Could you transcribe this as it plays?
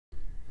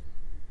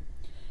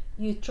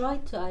You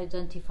tried to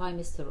identify,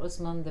 Mr.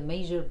 Osman, the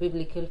major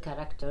biblical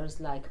characters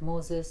like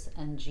Moses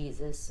and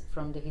Jesus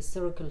from the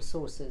historical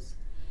sources.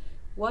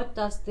 What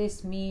does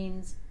this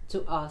mean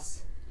to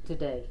us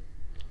today?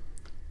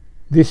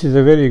 This is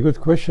a very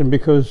good question,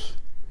 because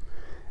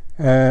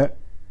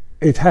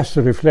it has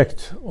to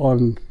reflect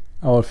on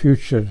our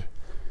future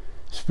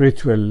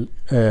spiritual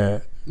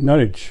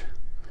knowledge.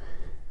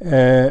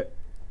 From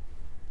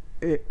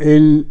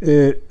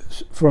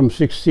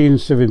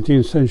 16th,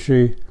 17th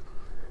century,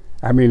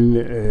 AD,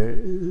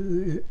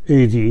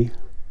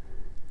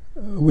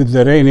 with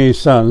the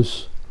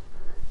Renaissance,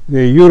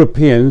 the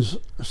Europeans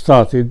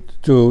started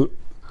to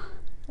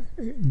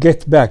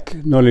get back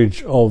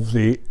knowledge of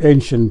the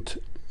ancient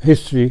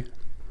history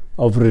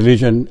of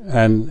religion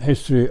and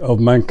history of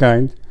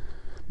mankind,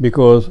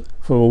 because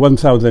for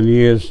 1,000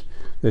 years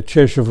the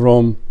Church of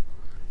Rome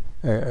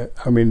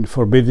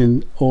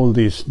forbidden all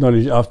this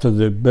knowledge after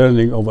the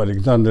burning of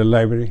Alexandria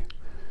Library.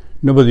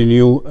 Nobody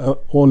knew,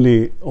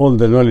 only all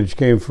the knowledge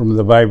came from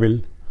the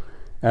Bible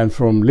and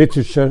from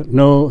literature.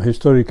 No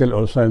historical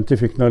or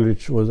scientific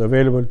knowledge was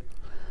available.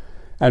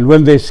 And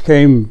when this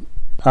came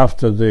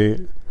after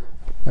the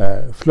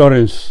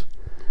Florence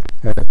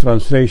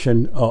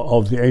translation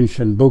of the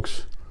ancient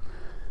books,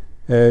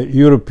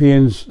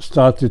 Europeans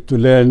started to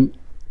learn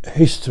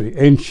history,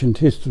 ancient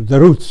history, the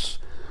roots,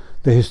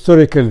 the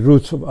historical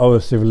roots of our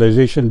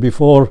civilization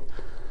before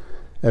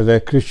the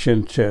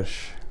Christian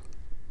Church.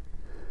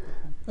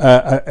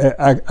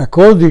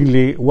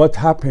 Accordingly, what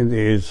happened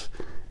is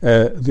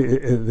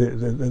the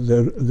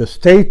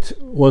state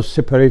was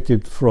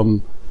separated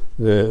from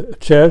the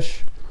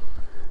church,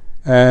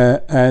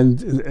 and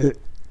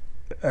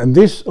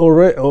this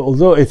already,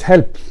 although it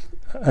helped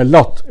a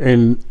lot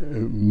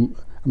in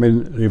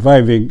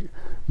reviving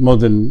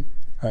modern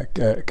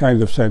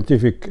kind of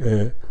scientific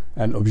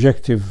and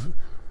objective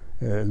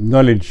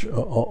knowledge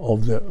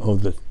of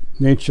the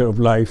nature of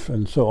life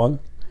and so on,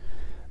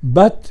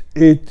 but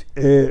it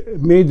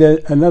made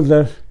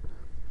another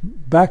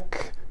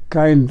back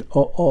kind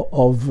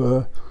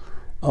of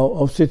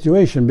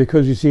situation,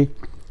 because you see,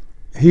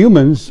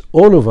 humans,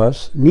 all of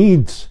us,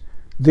 needs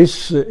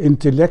this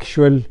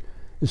intellectual,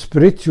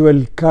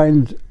 spiritual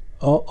kind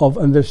of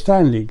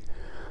understanding.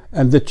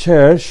 And the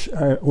church,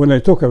 when I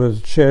talk about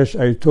the church,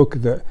 I talk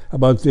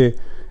about the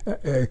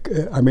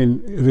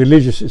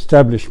religious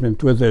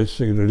establishment, whether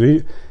it's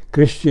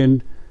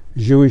Christian,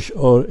 Jewish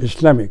or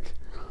Islamic.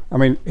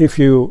 If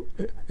you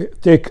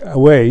take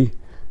away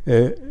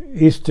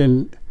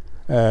Eastern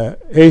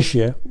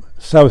Asia,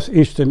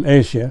 Southeastern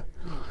Asia,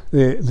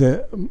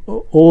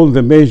 all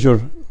the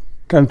major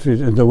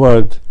countries in the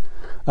world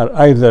are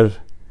either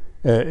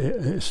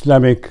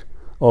Islamic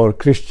or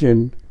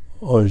Christian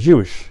or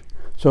Jewish.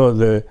 So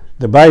the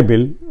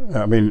Bible,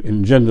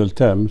 in general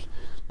terms,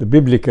 the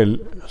biblical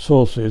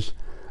sources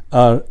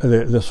are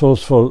the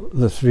source for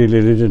the three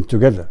religions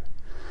together.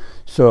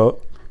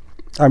 So,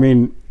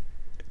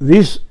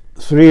 these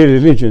three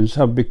religions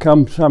have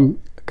become some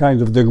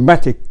kind of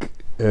dogmatic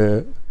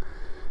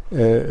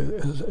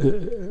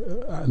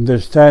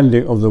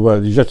understanding of the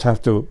world. You just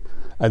have to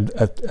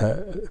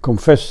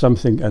confess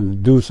something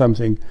and do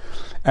something,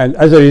 and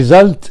as a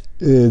result,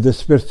 the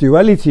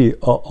spirituality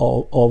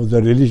of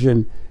the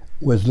religion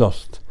was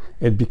lost.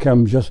 It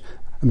became just,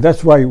 and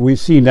that's why we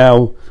see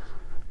now,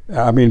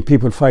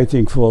 people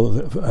fighting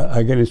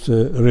against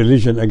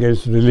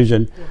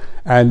religion,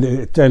 and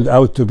it turned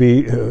out to be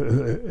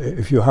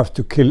if you have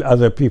to kill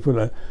other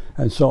people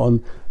and so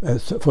on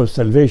for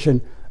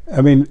salvation.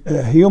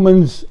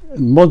 Humans,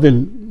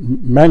 modern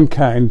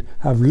mankind,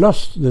 have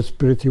lost the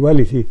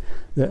spirituality,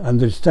 the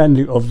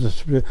understanding of the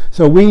spirit.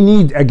 So we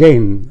need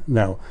again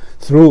now,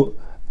 through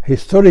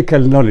historical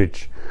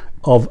knowledge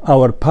of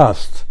our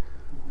past,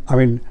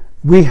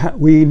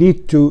 we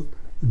need to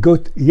go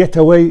yet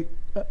away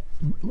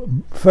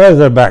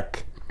further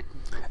back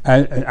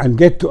and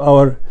get to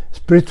our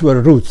spiritual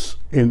roots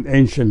in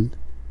ancient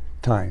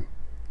time,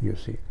 you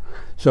see.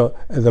 So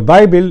the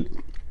Bible,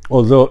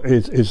 although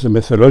it is a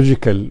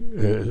mythological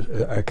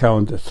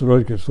account,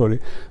 astrological story,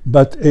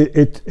 but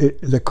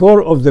the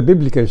core of the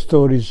biblical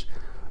stories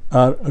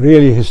are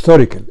really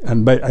historical,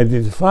 and by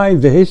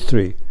identifying the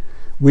history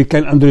we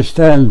can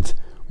understand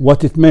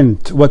what it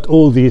meant, what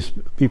all these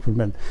people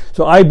meant.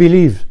 So I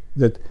believe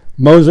that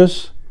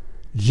Moses,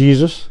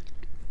 Jesus,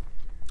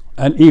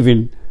 and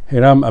even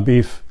Hiram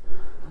Abif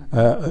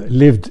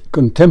lived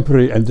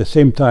contemporary at the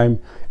same time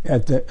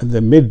at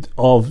the mid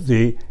of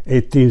the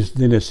 18th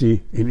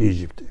dynasty in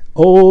Egypt.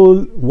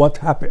 All what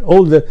happened,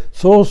 all the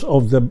source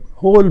of the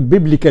whole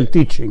biblical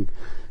teaching,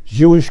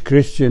 Jewish,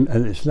 Christian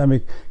and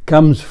Islamic,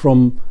 comes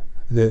from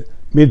the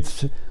mid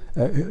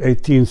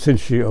 18th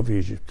century of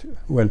Egypt.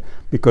 Well,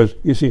 because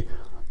you see,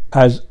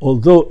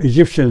 although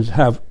Egyptians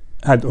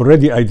had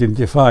already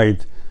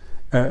identified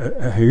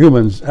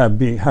humans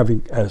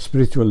having a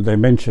spiritual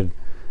dimension,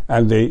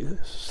 and they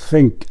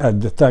think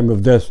at the time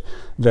of death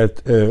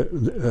that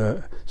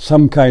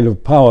some kind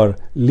of power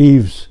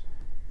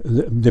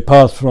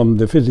departs from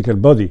the physical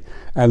body,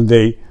 and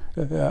they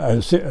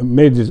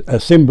made a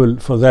symbol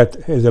for that,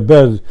 as a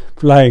bird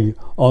flying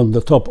on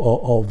the top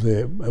of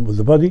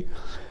the body.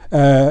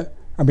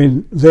 I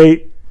mean,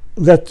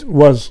 that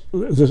was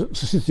the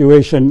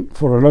situation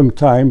for a long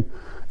time,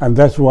 and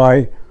that's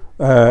why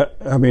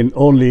I mean,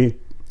 only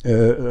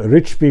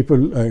rich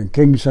people,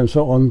 kings and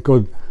so on,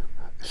 could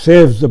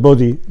save the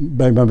body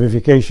by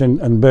mummification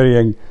and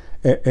burying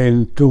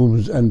in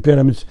tombs and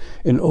pyramids,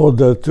 in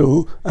order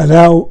to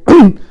allow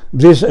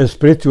this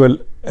spiritual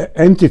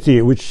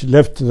entity which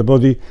left the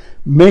body.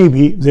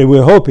 Maybe they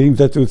were hoping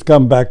that it would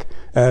come back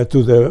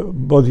to the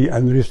body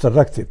and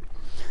resurrect it.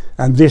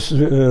 And this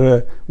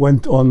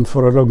went on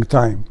for a long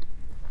time.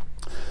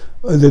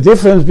 The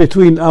difference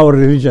between our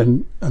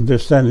religion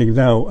understanding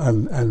now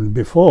and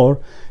before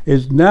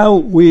is, now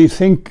we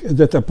think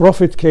that a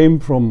prophet came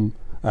from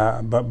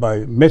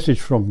by message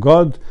from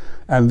God,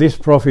 and this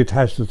prophet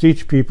has to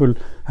teach people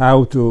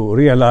how to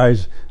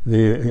realize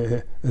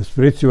the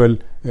spiritual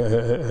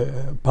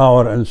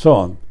power and so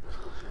on.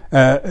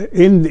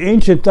 In the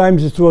ancient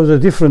times it was a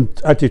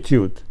different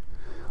attitude.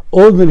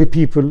 Ordinary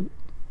people,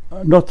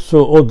 not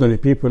so ordinary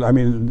people, I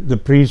mean the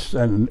priests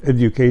and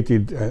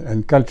educated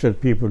and cultured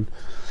people,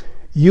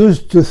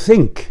 used to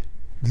think.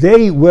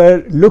 They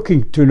were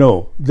looking to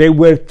know. They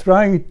were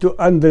trying to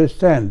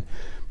understand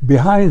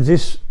behind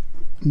this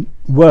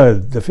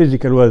world, the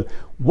physical world,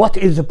 what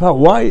is the power?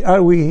 Why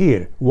are we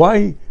here?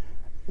 Why?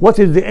 What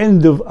is the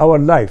end of our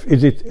life?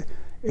 Is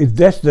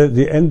that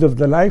the end of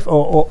the life,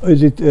 or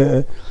is it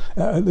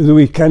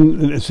we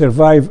can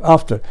survive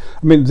after?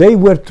 I mean, they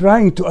were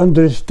trying to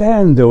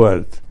understand the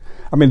world.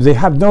 I mean, they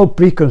had no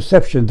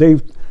preconception.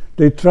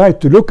 They tried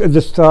to look at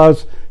the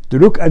stars, to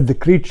look at the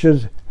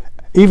creatures.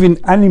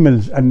 Even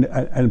animals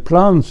and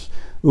plants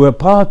were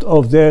part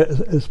of their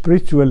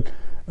spiritual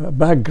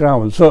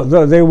background. So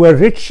they were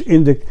rich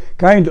in the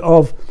kind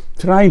of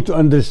trying to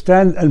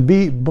understand and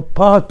be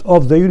part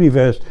of the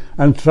universe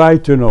and try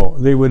to know.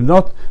 They will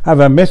not have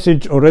a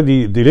message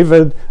already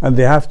delivered and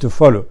they have to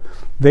follow.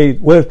 They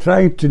were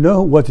trying to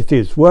know what it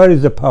is. Where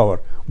is the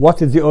power?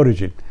 What is the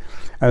origin?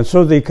 And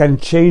so they can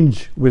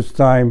change with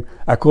time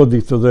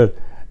according to their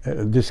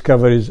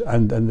discoveries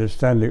and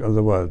understanding of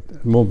the world,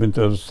 movement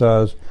of the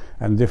stars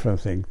and different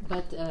things.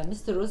 But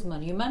Mr.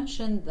 Osman, you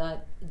mentioned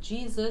that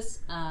Jesus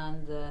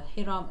and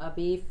Hiram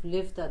Abif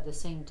lived at the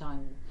same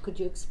time. Could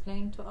you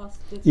explain to us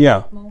this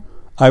more?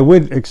 I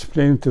will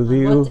explain to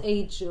you. What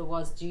age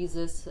was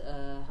Jesus?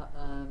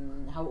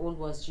 How old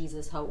was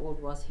Jesus? How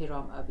old was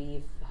Hiram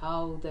Abif?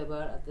 How they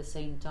were at the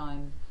same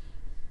time?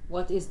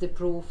 What is the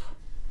proof?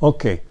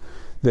 Okay.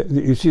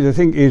 You see, the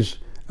thing is,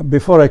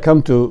 before I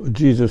come to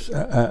Jesus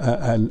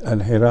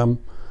and Hiram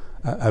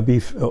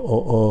Abif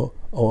or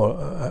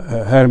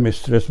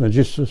Hermes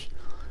Trismegistus,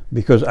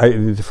 because I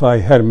identify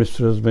Hermes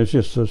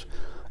Trismegistus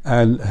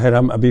and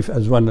Hiram Abif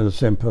as one and the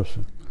same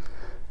person.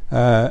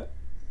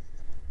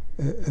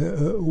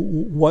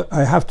 What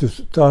I have to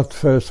start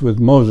first with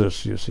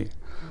Moses, you see.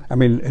 I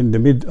mean, in the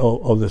mid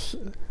of the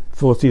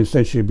 14th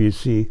century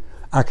BC,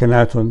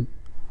 Akhenaten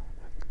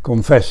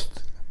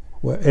confessed,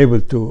 were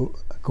able to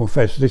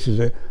confess. This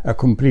is a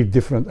complete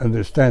different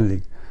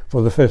understanding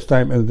for the first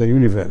time in the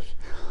universe.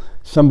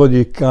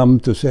 Somebody come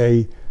to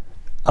say,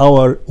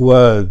 our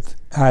world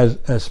has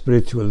a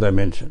spiritual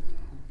dimension.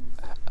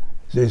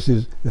 This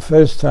is the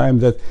first time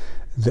that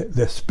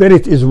the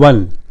spirit is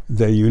one.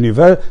 There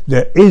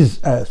is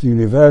a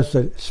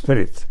universal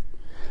spirit.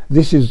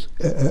 This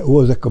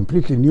was a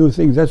completely new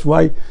thing. That's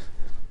why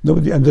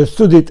nobody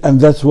understood it, and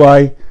that's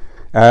why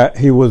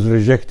he was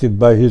rejected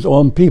by his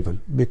own people,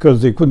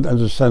 because they couldn't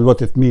understand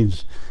what it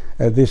means,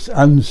 this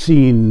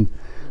unseen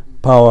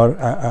power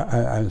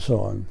and so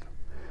on.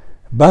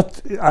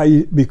 But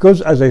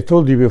because, as I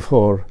told you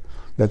before,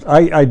 that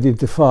I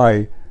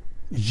identify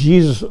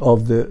Jesus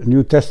of the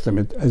New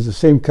Testament as the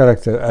same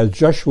character as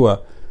Joshua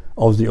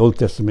of the Old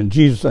Testament.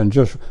 Jesus and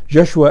Joshua.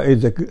 Joshua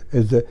is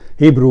the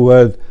Hebrew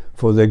word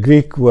for the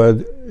Greek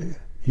word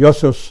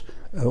Yosos,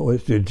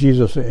 which is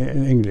Jesus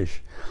in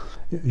English.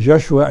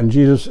 Joshua and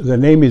Jesus, the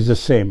name is the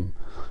same.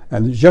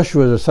 And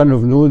Joshua, the son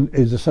of Nun,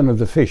 is the son of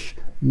the fish.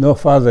 No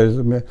father is.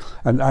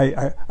 And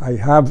I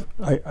have,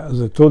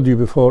 as I told you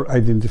before,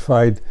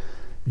 identified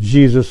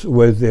Jesus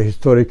with the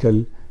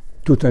historical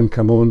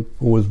Tutankhamun,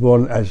 who was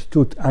born as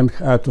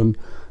Tutankhaten,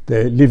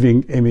 the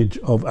living image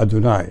of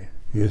Adonai.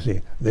 You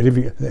see,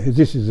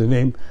 this is the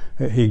name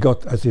he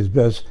got at his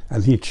birth,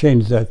 and he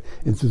changed that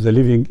into the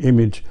living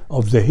image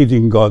of the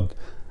hidden God.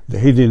 The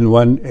hidden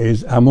one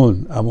is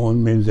Amun.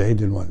 Amun means the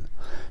hidden one.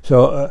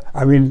 So,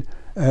 I mean,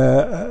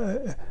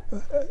 the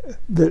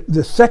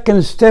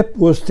second step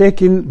was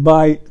taken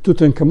by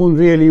Tutankhamun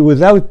really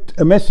without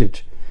a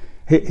message.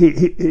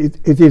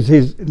 It is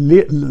his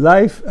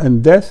life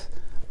and death.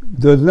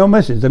 There was no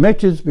message. The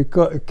message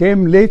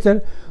came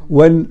later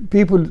when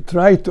people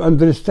tried to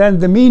understand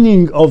the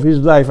meaning of his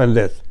life and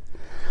death.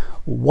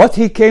 What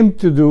he came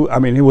to do, I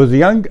mean, he was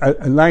young,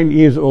 9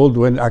 years old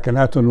when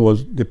Akhenaten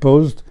was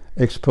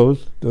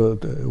exposed,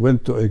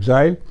 went to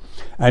exile,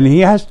 and he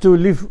has to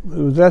live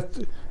with that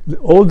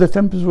all the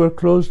temples were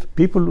closed.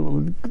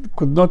 People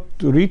could not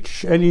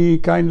reach any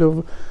kind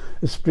of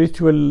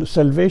spiritual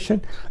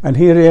salvation, and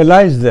he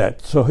realized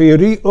that. So he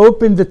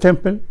reopened the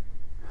temple,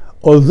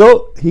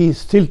 although he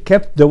still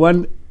kept the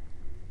one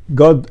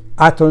God,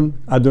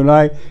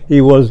 Adonai. He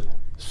was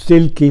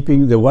still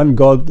keeping the one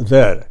God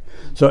there.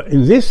 So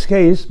in this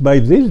case, by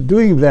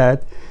doing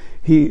that,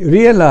 he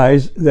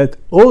realized that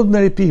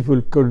ordinary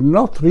people could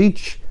not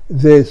reach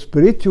the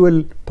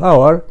spiritual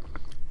power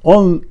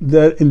on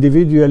their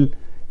individual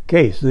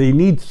case. They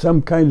need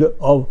some kind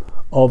of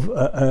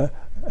a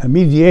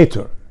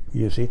mediator,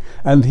 you see.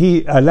 And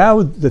he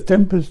allowed the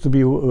temples to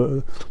be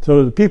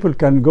so the people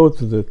can go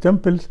to the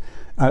temples,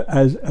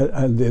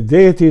 and the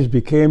deities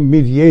became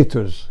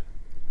mediators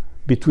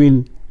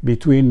between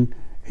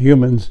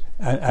humans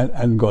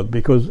and God,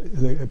 because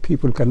the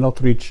people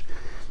cannot reach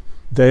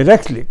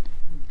directly.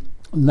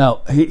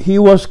 Now he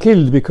was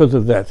killed because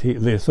of that.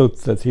 They thought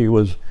that he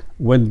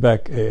went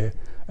back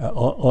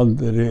on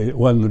the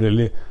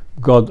one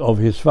God of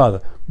his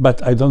father,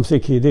 but I don't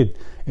think he did.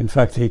 In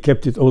fact, he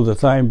kept it all the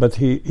time, but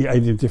he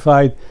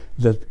identified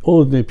that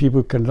ordinary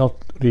people cannot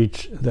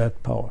reach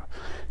that power.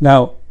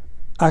 Now,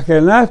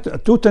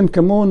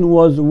 Tutankhamun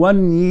was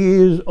 1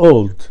 year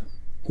old,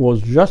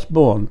 was just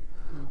born,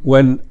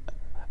 when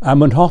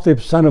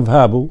Amenhotep, son of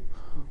Habu,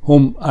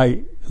 whom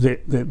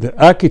the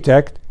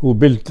architect who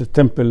built the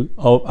temple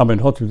of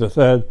Amenhotep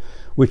III,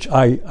 which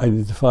I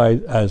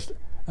identified as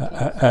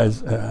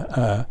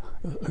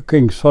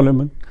King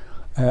Solomon,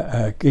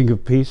 King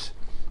of Peace.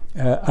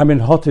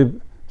 Amenhotep,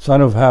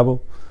 son of Habu,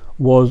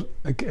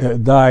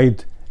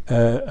 died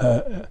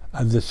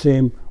at the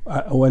same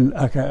when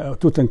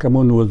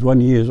Tutankhamun was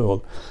 1 year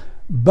old.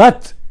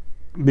 But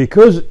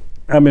because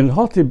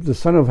Amenhotep, the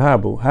son of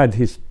Habu, had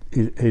his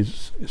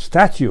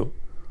statue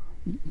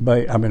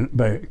by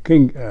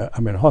King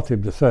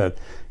Amenhotep III,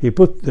 he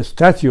put the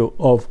statue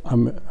of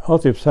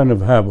Amenhotep, son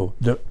of Habu,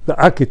 the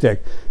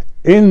architect,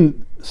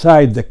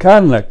 inside the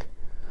Karnak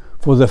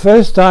for the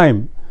first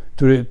time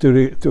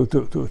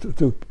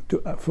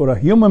for a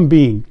human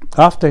being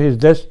after his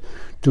death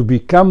to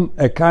become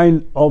a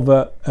kind of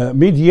a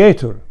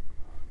mediator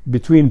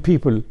between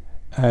people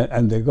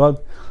and the God.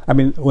 I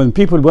mean, when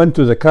people went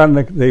to the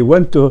Karnak, they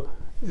went to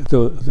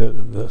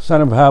the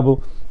son of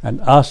Habu and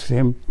asked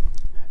him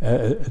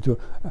to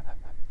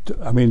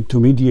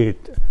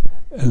mediate.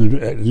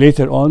 And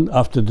later on,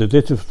 after the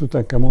death of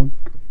Tutankhamun,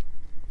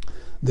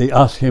 they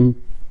asked him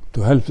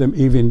to help them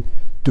even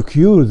to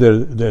cure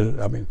their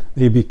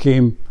they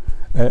became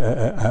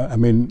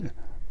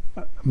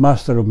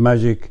master of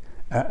magic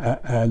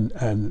and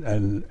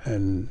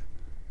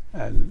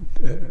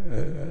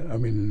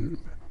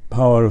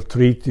power of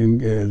treating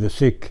the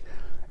sick,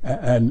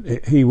 and they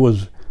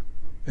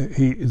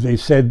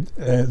said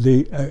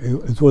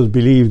it was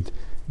believed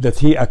that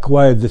he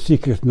acquired the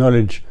secret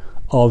knowledge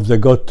of the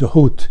god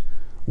Tuhut,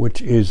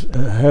 which is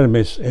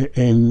Hermes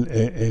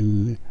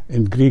in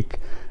Greek.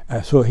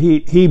 So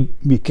he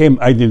became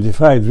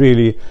identified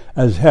really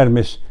as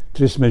Hermes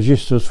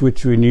Trismegistus,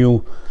 which we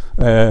knew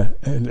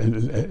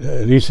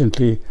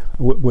recently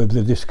with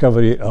the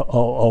discovery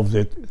of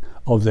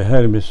the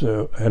Hermes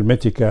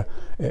Hermetica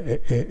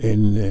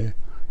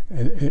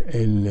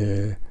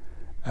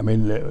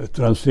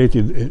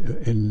translated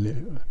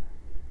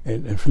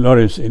in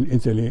Florence in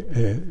Italy,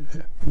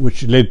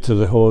 which led to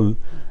the whole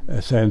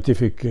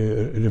scientific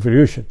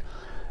revolution.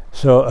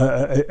 So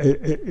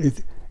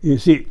you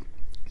see,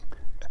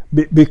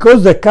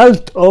 because the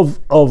cult of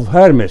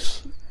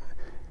Hermes,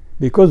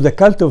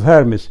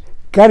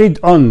 carried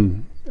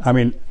on. I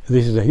mean,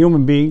 this is a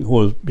human being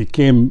who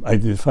became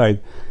identified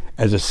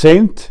as a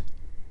saint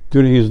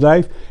during his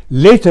life,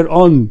 later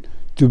on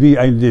to be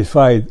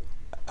identified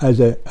as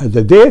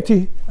a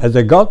deity, as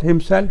a god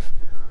himself.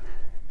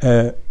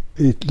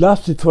 It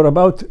lasted for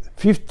about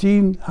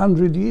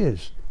 1,500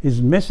 years.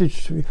 His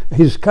message,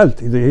 his cult,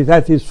 he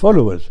had his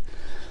followers.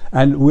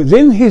 And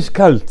within his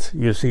cult,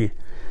 you see,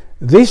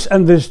 this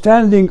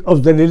understanding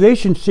of the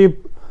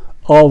relationship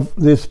of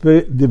the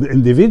spirit, the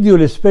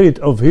individual spirit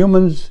of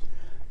humans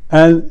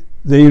and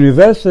the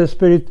universal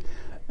spirit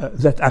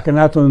that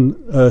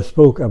Akhenaten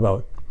spoke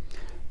about.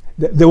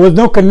 There was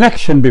no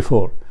connection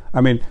before.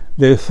 I mean,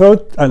 they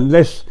thought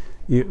unless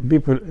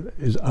people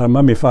are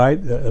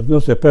mummified,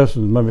 not a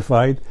person is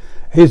mummified,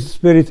 his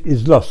spirit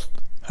is lost,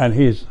 and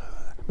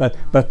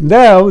but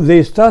now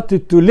they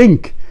started to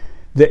link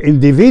the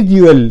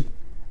individual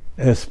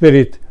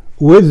spirit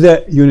with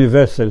the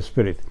universal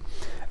spirit,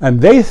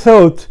 and they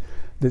thought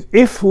that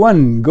if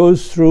one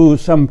goes through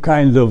some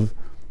kind of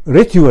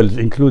rituals,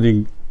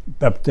 including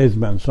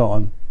baptism and so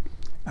on,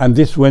 and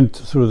this went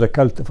through the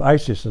cult of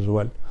Isis as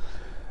well,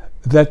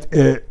 that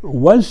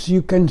once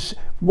you can,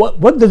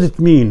 what does it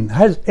mean?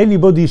 Has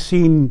anybody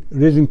seen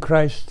risen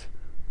Christ?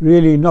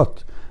 Really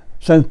not.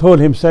 St. Paul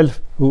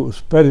himself, who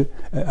spread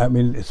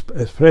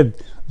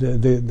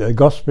the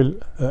gospel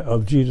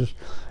of Jesus,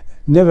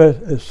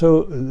 never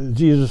saw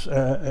Jesus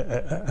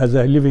as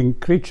a living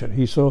creature.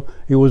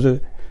 He was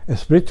a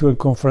spiritual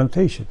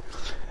confrontation.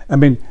 I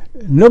mean,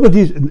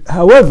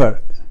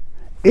 however,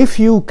 if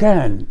you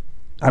can,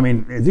 I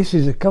mean, this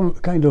is a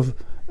kind of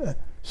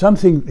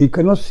something you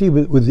cannot see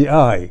with the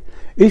eye.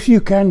 If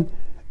you can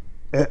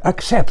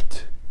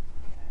accept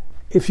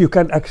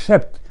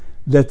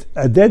that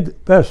a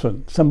dead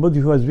person, somebody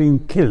who has been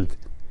killed,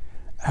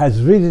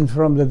 has risen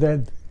from the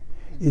dead,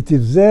 it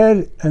is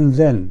there and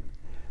then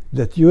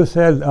that your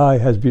third eye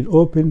has been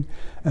opened,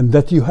 and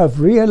that you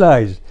have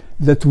realized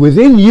that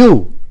within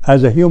you,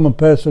 as a human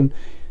person,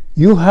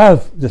 you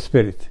have the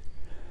Spirit.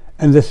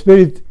 And the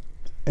Spirit,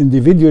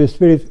 individual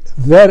Spirit,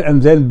 there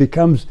and then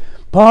becomes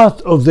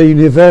part of the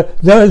universe.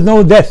 There is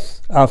no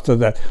death after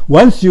that.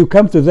 Once you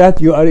come to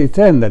that, you are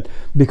eternal,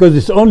 because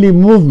it's only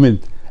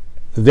movement.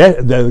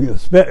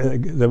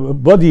 The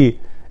body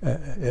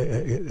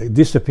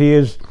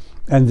disappears,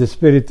 and the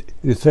Spirit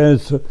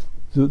returns to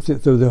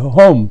the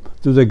home,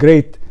 to the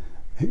great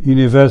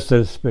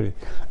universal Spirit.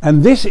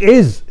 And this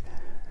is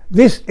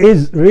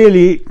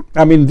really,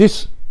 I mean,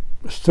 this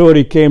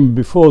story came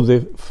before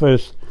the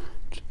first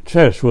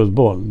church was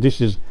born. This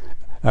is,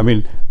 I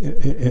mean,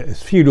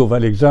 Philo of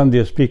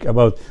Alexandria speak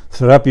about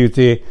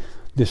therapeutic.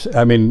 This,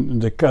 I mean,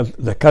 the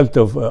cult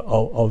of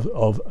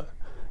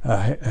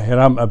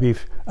Hiram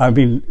Abif. I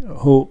mean,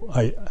 who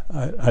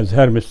as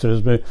Hermes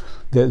tells me,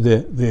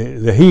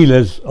 the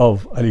healers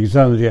of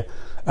Alexandria.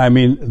 I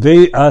mean,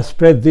 they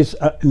spread this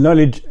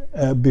knowledge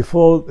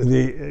before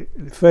the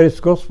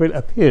first gospel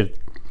appeared,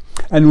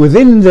 and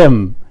within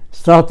them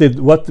started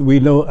what we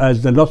know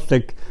as the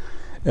Gnostic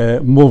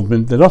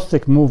movement. The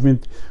Gnostic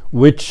movement,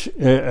 which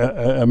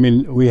I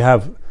mean, we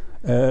have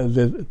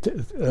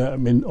I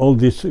mean, all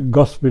these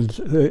gospels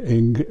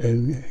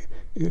in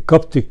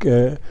Coptic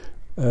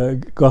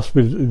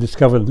gospels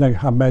discovered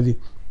like Ahmed,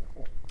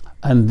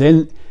 and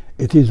then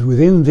it is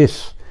within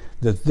this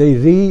that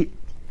they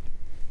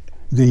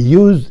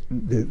use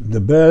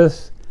the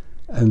birth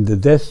and the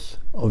death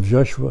of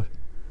Joshua,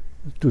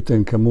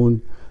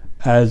 Tutankhamun,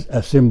 as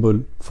a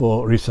symbol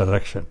for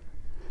resurrection.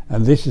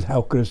 And this is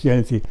how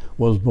Christianity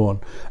was born.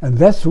 And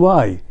that's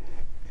why,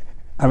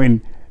 I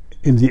mean,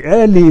 in the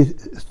early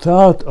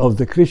start of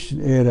the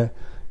Christian era,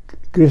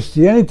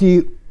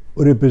 Christianity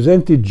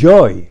represented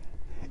joy.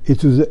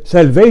 It was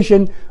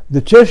salvation.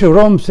 The Church of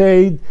Rome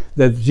said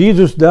that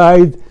Jesus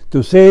died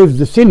to save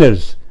the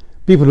sinners,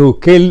 people who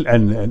kill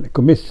and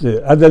commit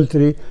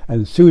adultery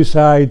and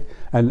suicide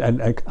and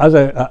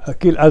other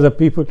kill other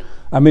people.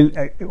 I mean,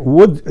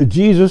 would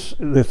Jesus,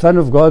 the Son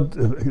of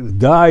God,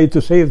 die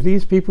to save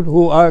these people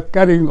who are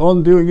carrying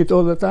on doing it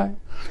all the time?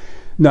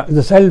 Now,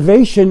 the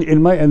salvation,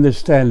 in my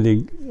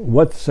understanding,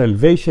 what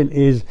salvation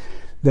is,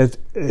 that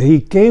he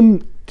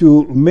came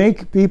to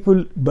make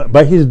people,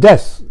 by his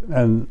death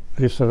and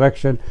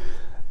resurrection,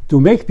 to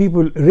make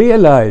people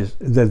realize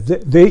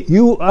that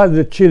you are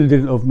the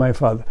children of my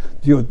Father.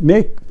 You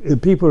make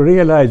people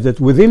realize that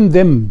within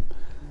them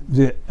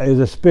there is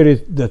a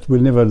spirit that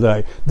will never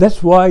die.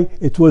 That's why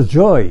it was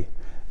joy.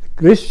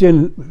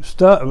 Christian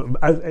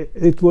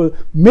it was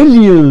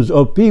millions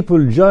of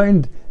people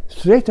joined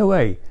straight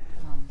away.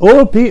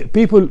 All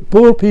people,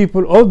 poor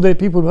people, all the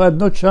people who had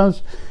no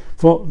chance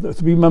to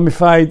be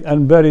mummified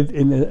and buried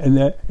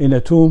in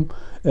a tomb,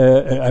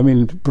 I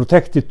mean,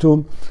 protected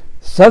tomb,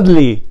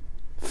 suddenly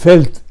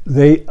felt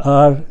they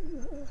have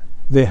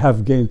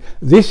gained.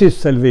 This is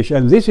salvation,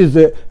 and this is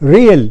the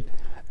real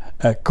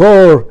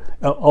core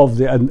of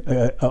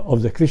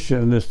the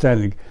Christian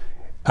understanding.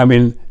 I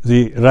mean,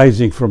 the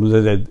rising from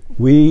the dead.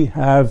 We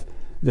have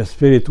the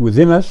Spirit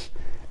within us,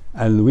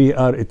 and we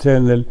are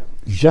eternal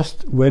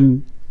just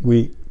when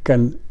we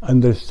can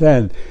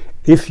understand.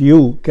 If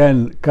you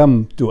can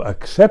come to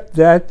accept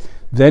that,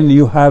 then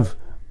you have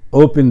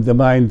opened the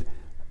mind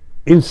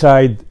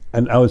inside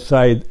and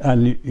outside,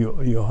 and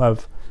you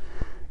have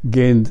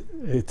gained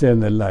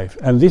eternal life.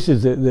 And this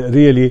is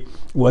really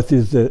what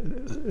is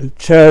the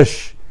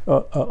church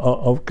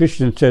of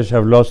Christian church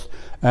have lost,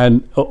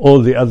 and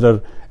all the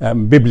other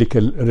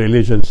biblical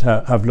religions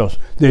have lost.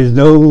 There is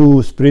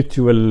no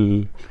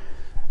spiritual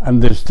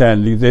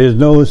understanding. There is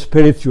no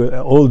spiritual,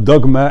 all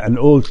dogma and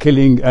all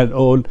killing and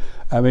all.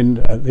 I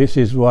mean, this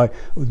is why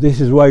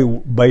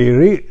by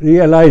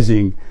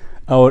realizing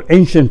our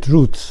ancient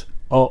roots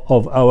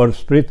of our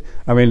spirit,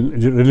 I mean,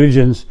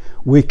 religions,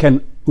 we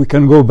can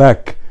go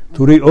back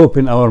to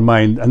reopen our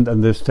mind and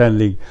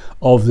understanding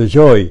of the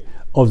joy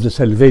of the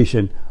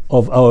salvation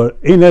of our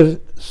inner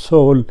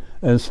soul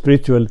and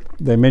spiritual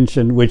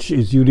dimension, which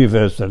is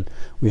universal.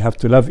 We have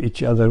to love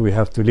each other. We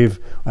have to live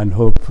and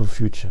hope for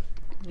future.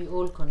 We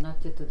all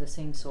connected to the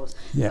same source.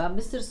 Yeah.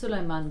 Mr.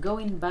 Suleiman,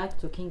 going back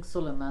to King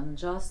Solomon,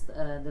 just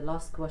the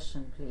last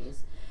question,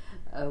 please.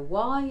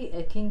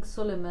 Why King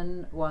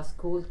Solomon was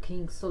called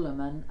King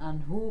Solomon,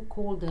 and who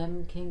called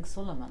him King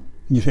Solomon?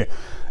 You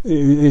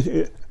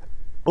see,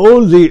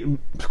 all the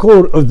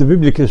core of the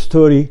biblical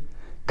story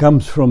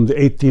comes from the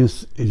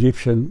 18th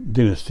Egyptian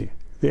dynasty,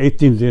 the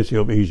 18th dynasty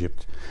of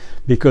Egypt.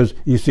 Because,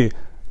 you see,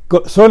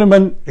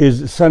 Solomon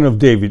is the son of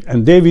David,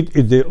 and David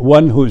is the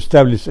one who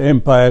established the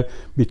empire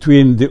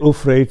between the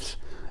Euphrates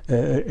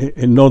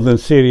in northern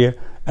Syria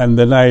and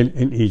the Nile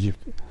in Egypt.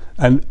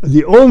 And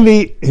the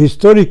only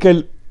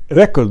historical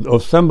record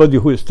of somebody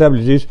who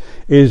established this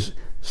is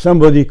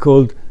somebody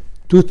called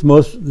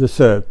Tutmos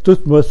III.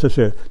 Tutmos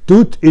III.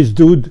 Tut is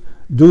Dud.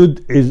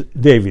 Dud is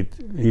David.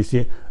 You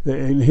see,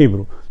 in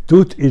Hebrew,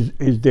 Tut is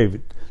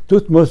David.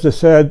 Tutmos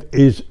III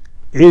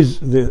is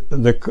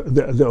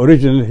the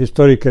original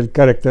historical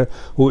character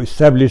who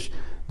established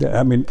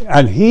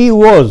and he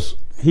was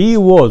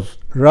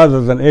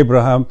rather than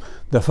Abraham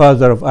the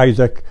father of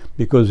Isaac,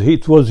 because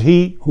it was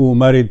he who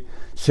married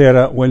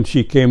Sarah when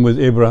she came with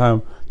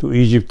Abraham to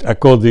Egypt,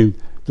 according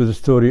to the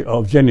story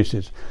of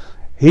Genesis.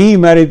 He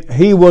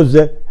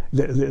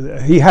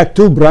had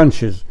two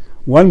branches.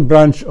 One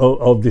branch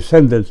of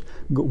descendants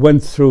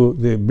went through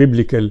the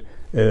biblical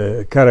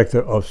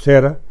character of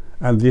Sarah,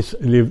 and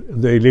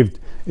they lived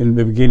in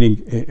the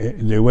beginning.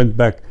 They went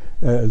back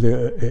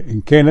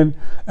in Canaan,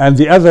 and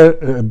the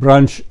other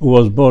branch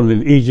was born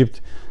in Egypt.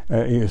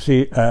 You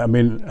see,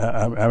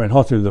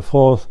 Amenhotep the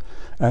fourth,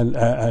 and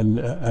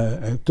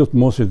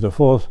Tutmosis the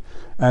fourth,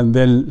 and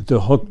then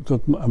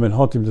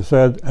Amenhotep the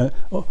third.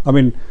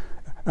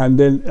 And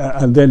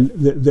then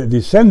the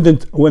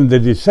descendant, when the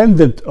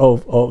descendant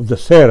of the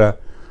Sarah,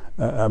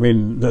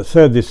 the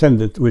third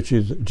descendant, which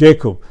is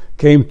Jacob,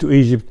 came to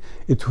Egypt,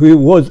 he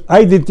was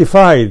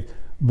identified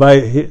by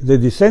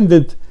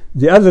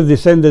the other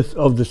descendants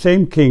of the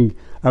same king,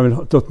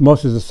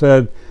 Tutmosis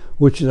III,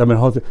 which is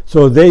Amenhotep.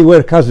 So they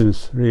were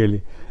cousins,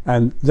 really,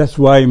 and that's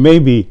why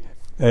maybe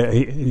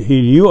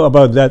he knew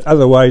about that.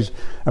 Otherwise,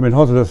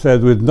 Amenhotep III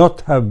would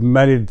not have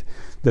married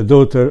the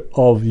daughter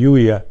of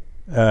Uriah,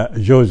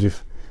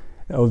 Joseph,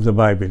 of the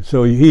Bible.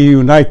 So he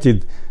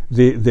united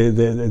the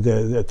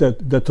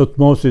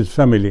Tutmosis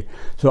family.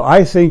 So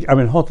I think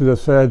Amenhotep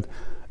III,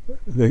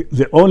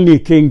 the only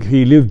king,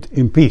 he lived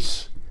in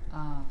peace.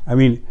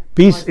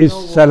 Peace is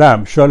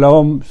salam,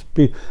 shalom,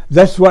 peace.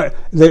 That's why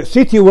the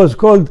city was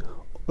called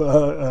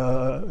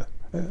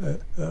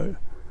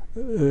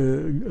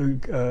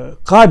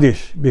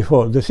Kadesh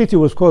before. The city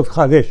was called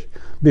Kadesh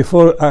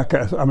before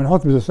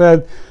Amenhotep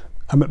III.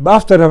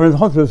 After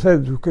Amenhotep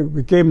III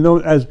became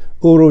known as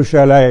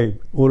Urushalayim.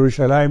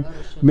 Urushalayim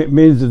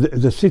means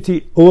the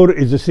city. Ur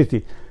is the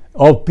city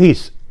of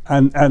peace,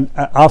 and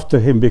after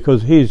him,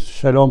 because he is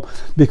Shalom.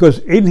 Because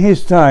in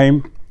his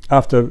time,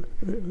 after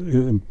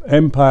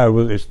empire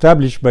was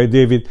established by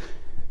David,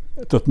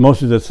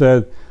 Tutmosis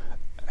III,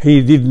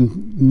 he didn't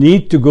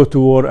need to go to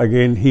war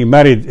again. He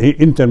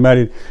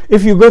intermarried.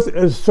 If you go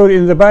to a story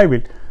in the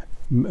Bible,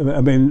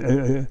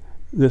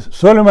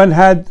 Solomon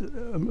had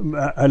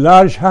a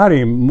large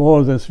harem,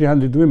 more than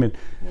 300 women.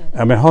 Yes.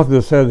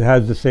 Amenhotep III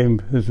had the same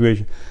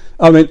situation.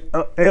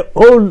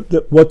 All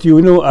what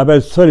you know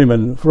about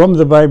Solomon from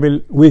the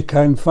Bible, we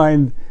can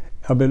find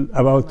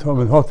about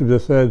Amenhotep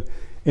III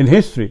in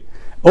history.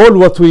 All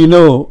what we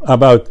know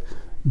about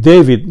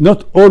David,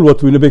 not all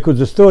what we know, because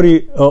the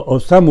story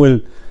of Samuel,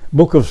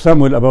 book of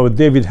Samuel about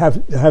David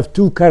have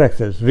two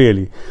characters,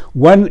 really.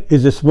 One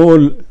is a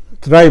small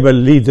tribal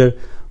leader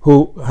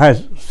who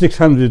has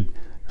 600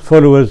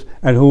 followers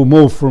and who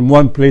moved from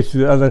one place to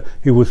the other.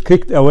 He was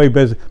kicked away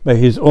by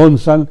his own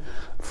son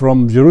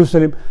from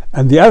Jerusalem.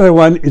 And the other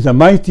one is a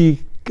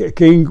mighty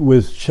king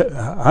with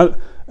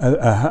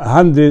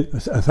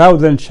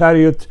 1,000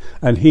 chariots,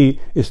 and he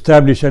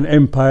established an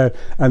empire.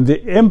 And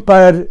the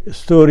empire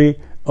story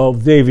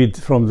of David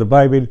from the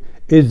Bible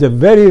is the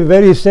very,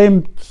 very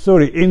same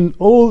story in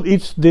all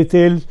its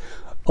details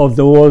of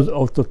the wars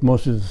of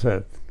Tutmosis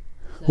III,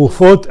 who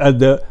fought at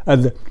the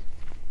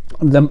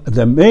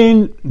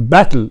main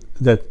battle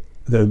that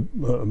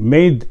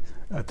made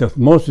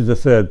Tutmosis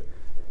III,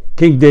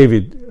 King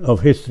David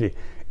of history,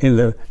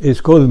 is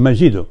called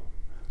Megiddo.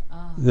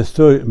 The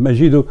story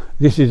Megiddo.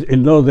 This is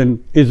in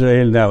northern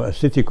Israel now, a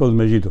city called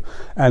Megiddo,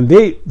 and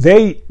they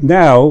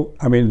now,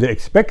 the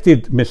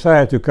expected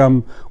Messiah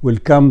will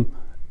come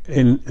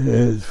in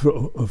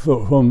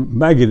from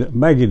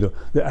Megiddo.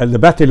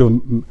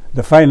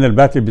 The final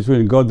battle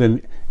between good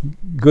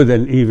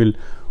and evil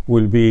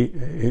will be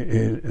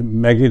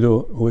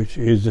Megiddo, which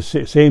is the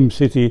same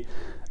city.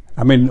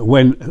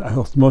 When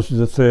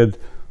Tutmosis III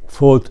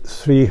fought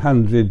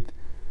 300.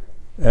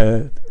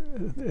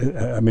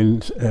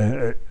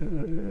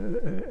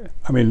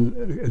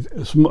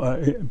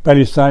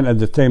 Palestine at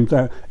the same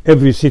time.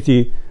 Every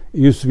city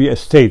used to be a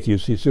state, you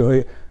see.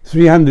 So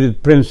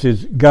 300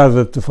 princes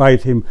gathered to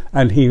fight him,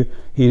 and he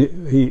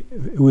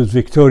was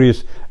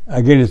victorious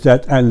against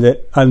that. And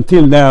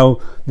until now,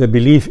 the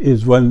belief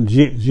is when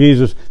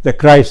Jesus, the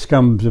Christ,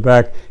 comes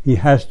back, he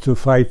has to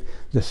fight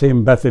the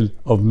same battle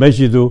of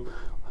Megiddo,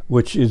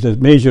 which is a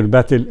major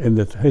battle in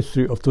the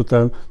history of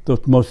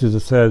Tutmosis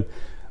III,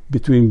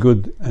 between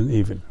good and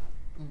evil.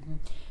 Mm-hmm.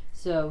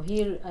 So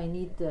here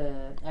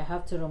I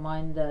have to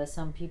remind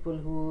some people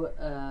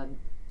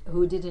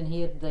who didn't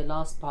hear the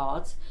last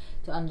parts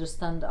to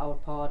understand our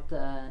part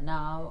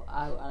now.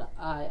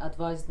 I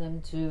advise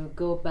them to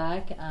go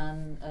back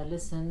and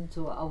listen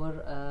to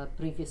our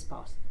previous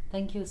parts.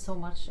 Thank you so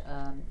much,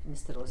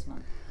 Mr.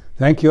 Osman.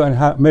 Thank you,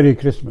 and Merry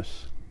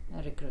Christmas.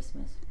 Merry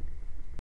Christmas.